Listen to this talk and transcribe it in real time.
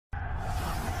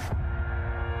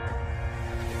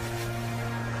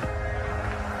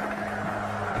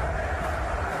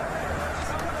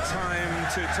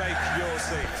to take your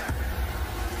seat.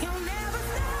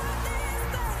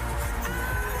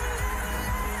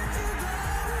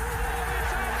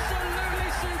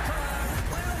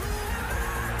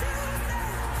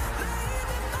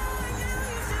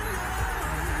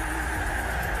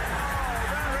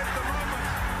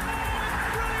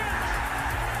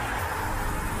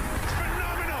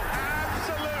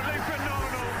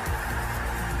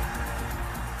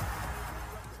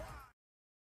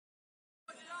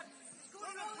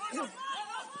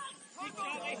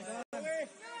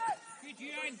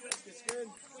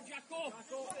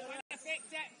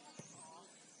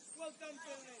 Well done,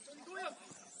 Brandon.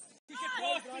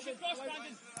 Push across,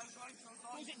 Brandon.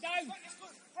 Close it down.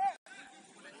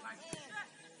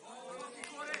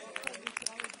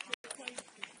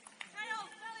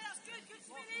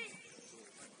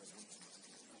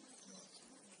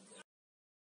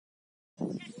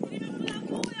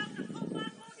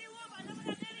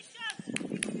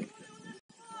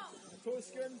 Toes,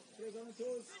 Skin. Toes on the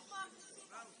toes.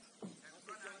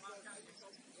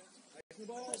 Nice the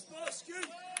ball. This ball, Skin.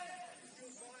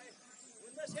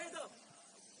 Win this header.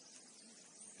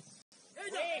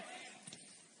 Header.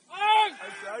 On!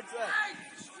 Outside.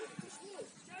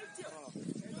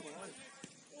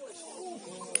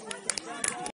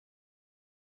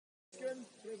 Skin.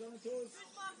 Toes on the toes.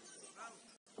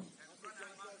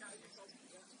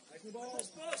 Nice the ball. This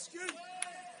ball, Skin.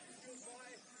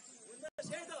 Win this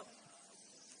header.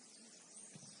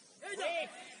 Header.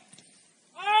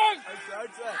 On!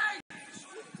 Outside.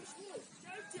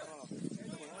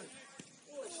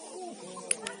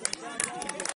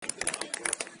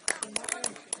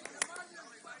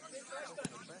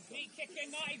 Keep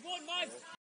kicking, Marty. Go on, man.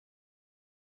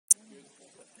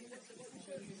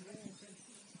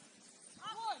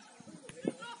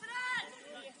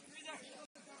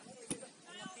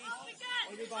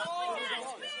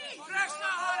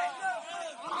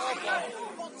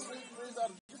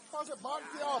 Just pass it back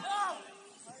to you.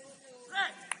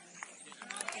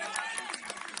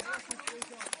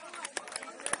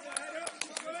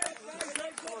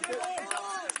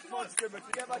 Come on, Skimmer,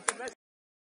 to get back to Messi.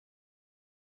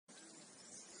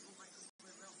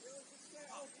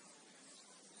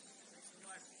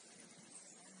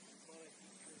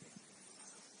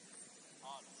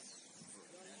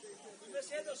 This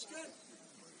header's good.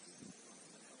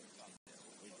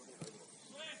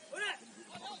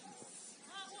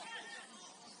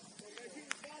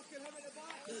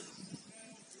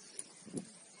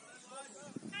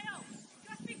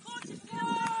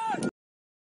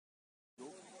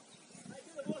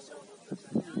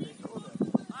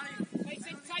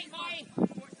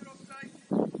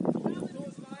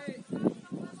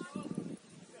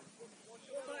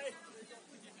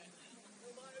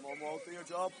 Come on, do your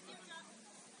job.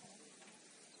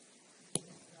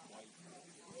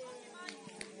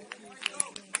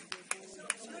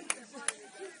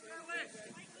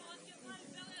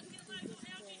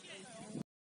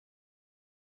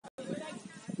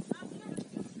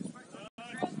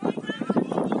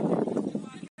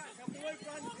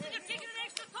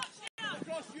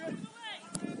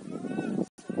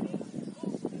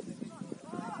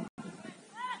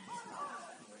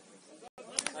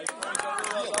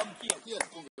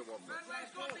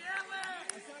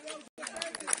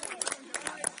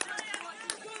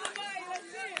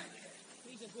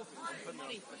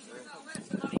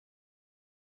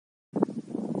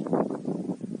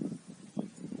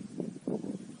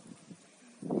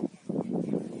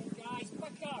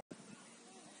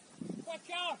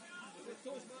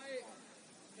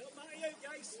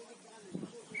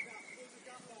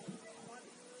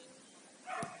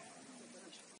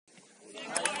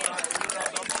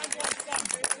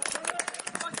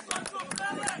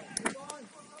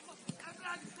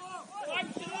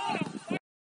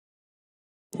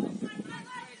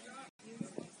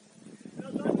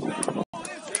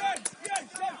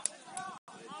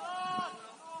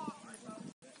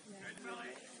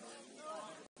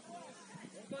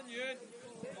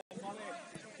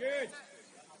 Good.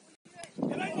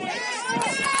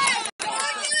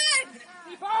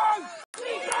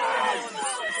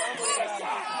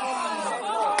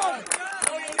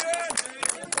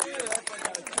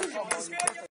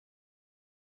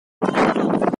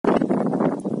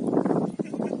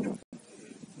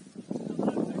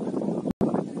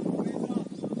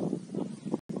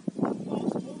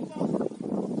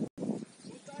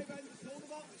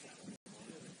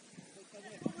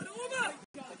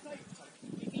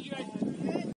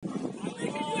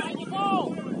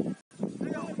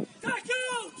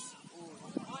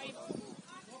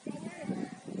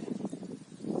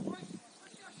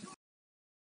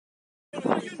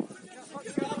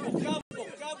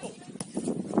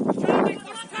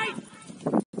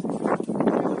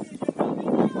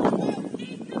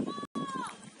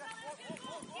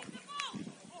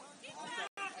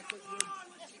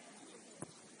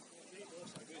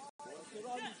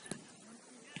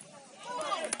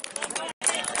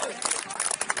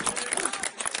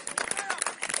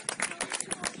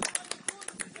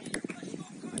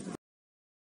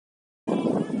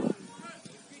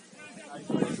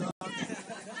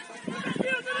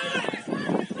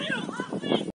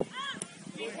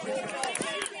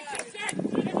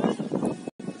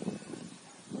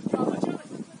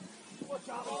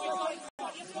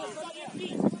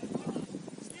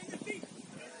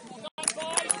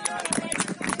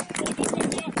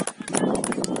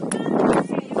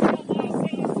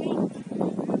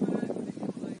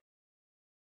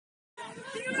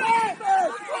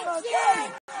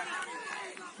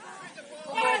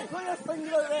 Put your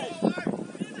finger out there.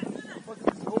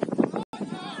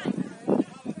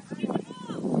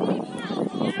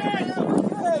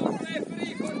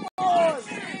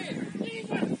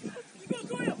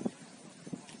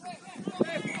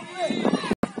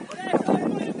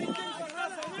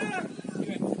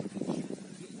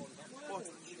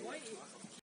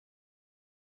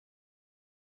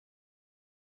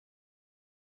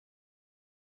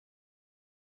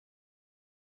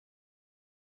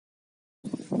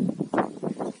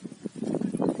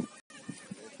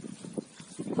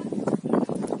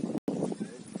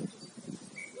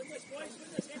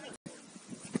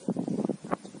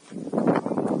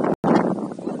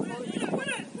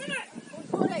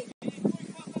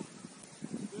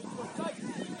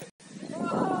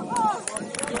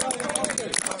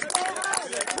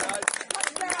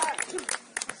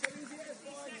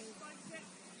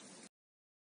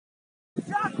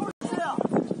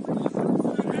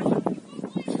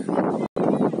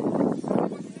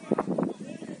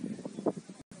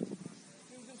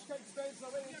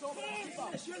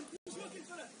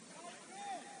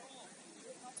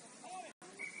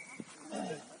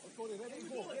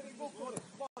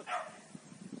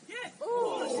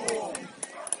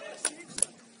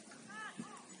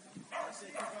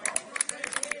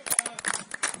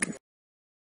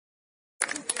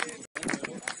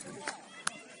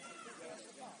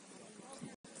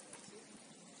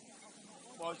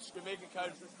 Well, just gonna make it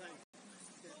count this time.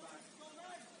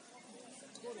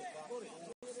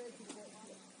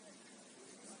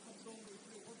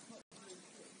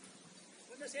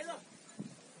 Witness Heather.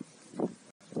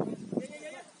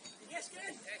 Yeah. Yes,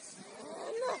 good. Yes.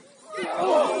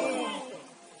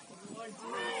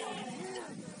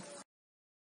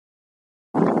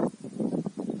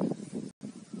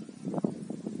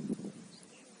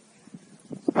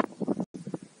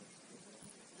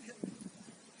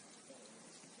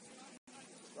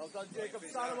 Well done, Jacob.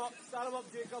 Stand him up,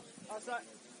 Jacob. That's it.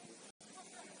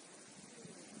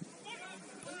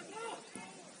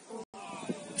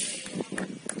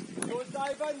 Don't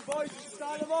dive in, boys.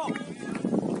 Stand him up.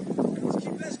 Let's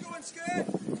keep this going, Scone.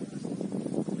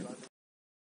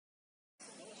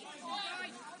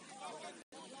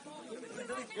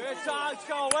 Good time,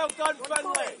 Scone. Well done,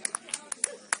 Finley.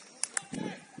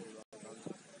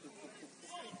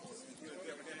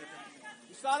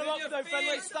 Stand him up now,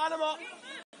 Finley. Stand him up.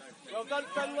 Well done,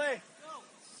 Finley.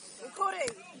 Corey.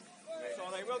 It's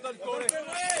all right. Well done, Corey. Well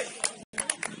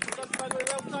done, Finley.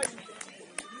 Well done.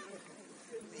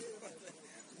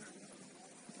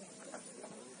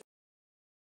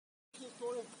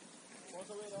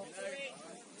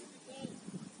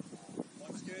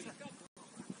 That's good.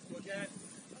 Go again.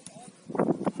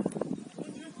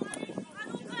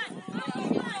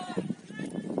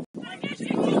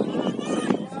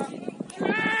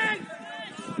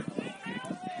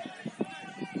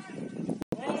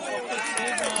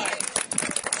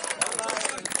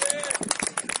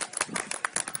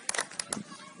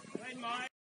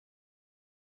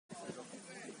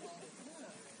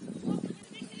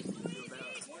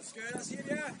 That's good. That's it,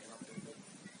 yeah.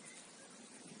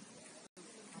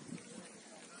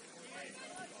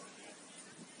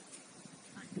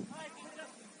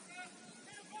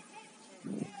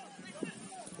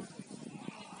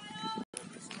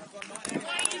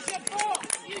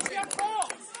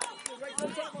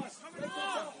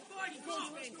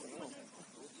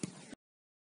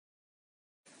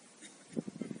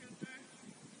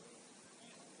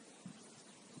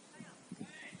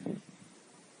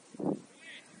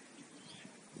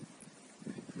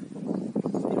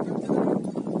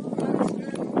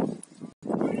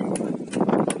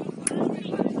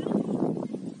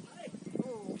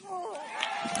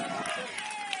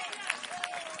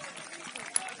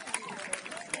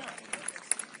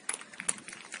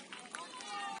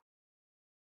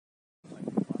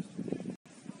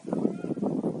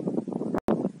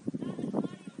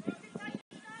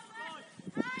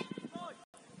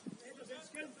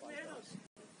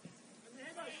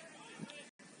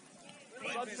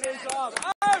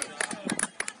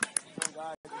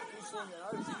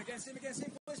 Same again,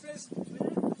 please.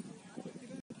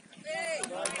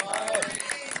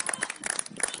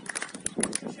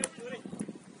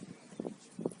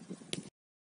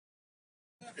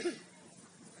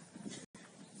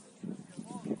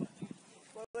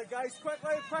 Well, the guys,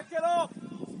 quickly, pick it up.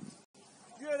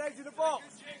 You're out of the box.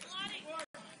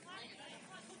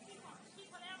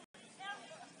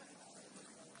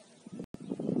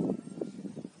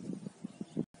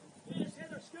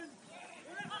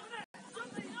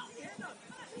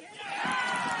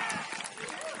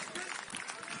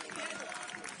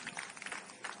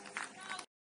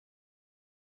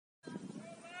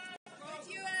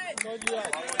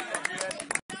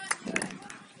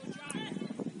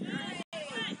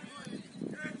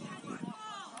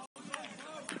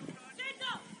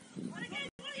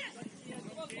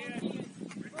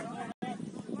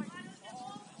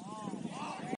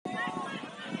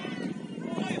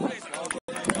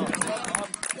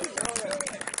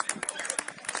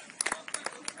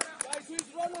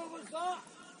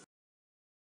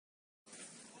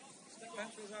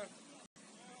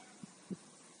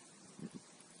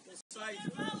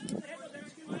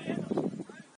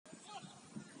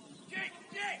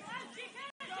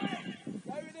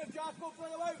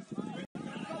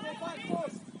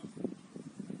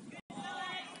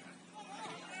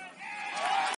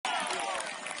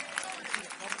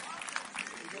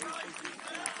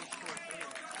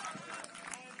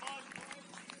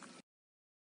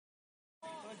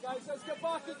 Guys, let's get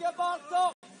back and get marked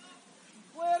up.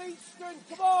 Clear each string,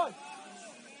 come on.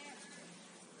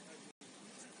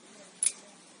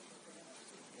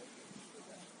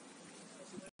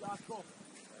 Jacko.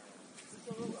 Just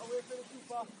away from the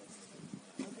keeper.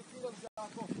 And the kill him,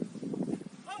 Jacko.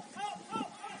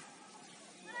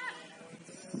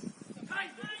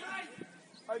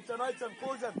 Out him,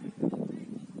 close him.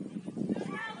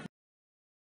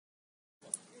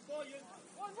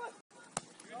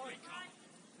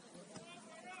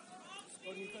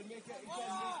 You can make it, you can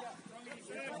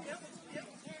make it.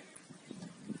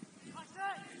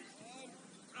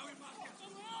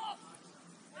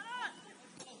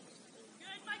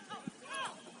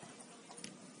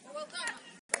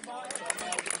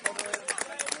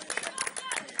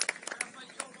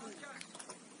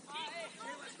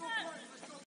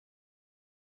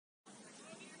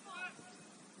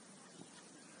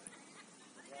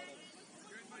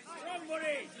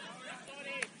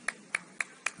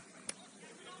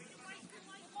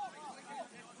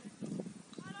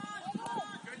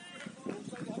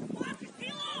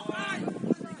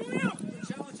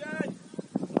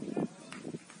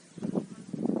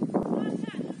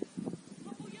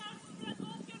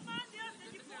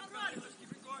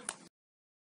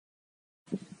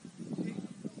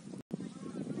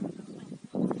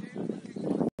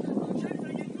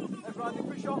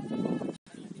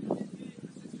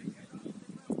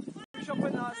 Push up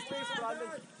in that space,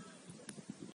 Bradley.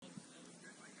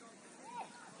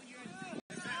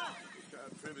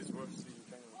 Prove his worth so you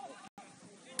can.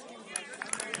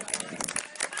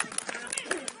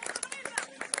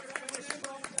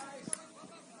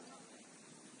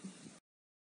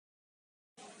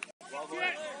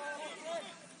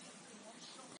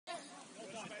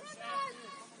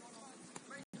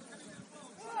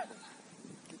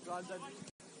 Good Brandon.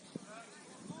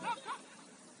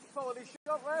 Follow the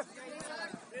shot left.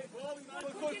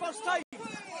 Go first time.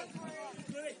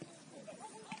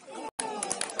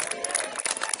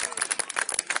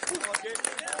 Okay.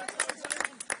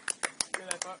 Good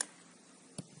effort.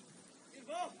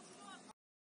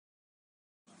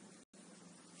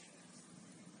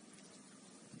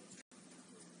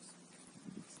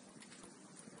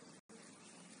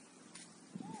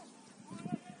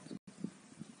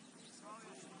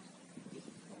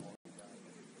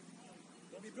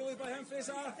 Don't be bullied by him,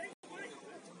 Fraser.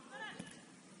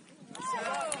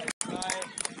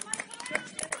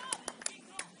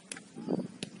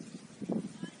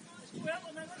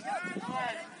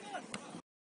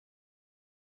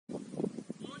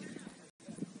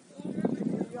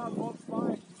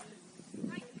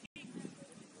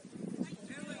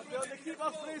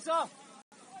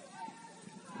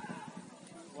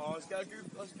 Well, let's get a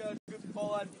good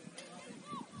ball in.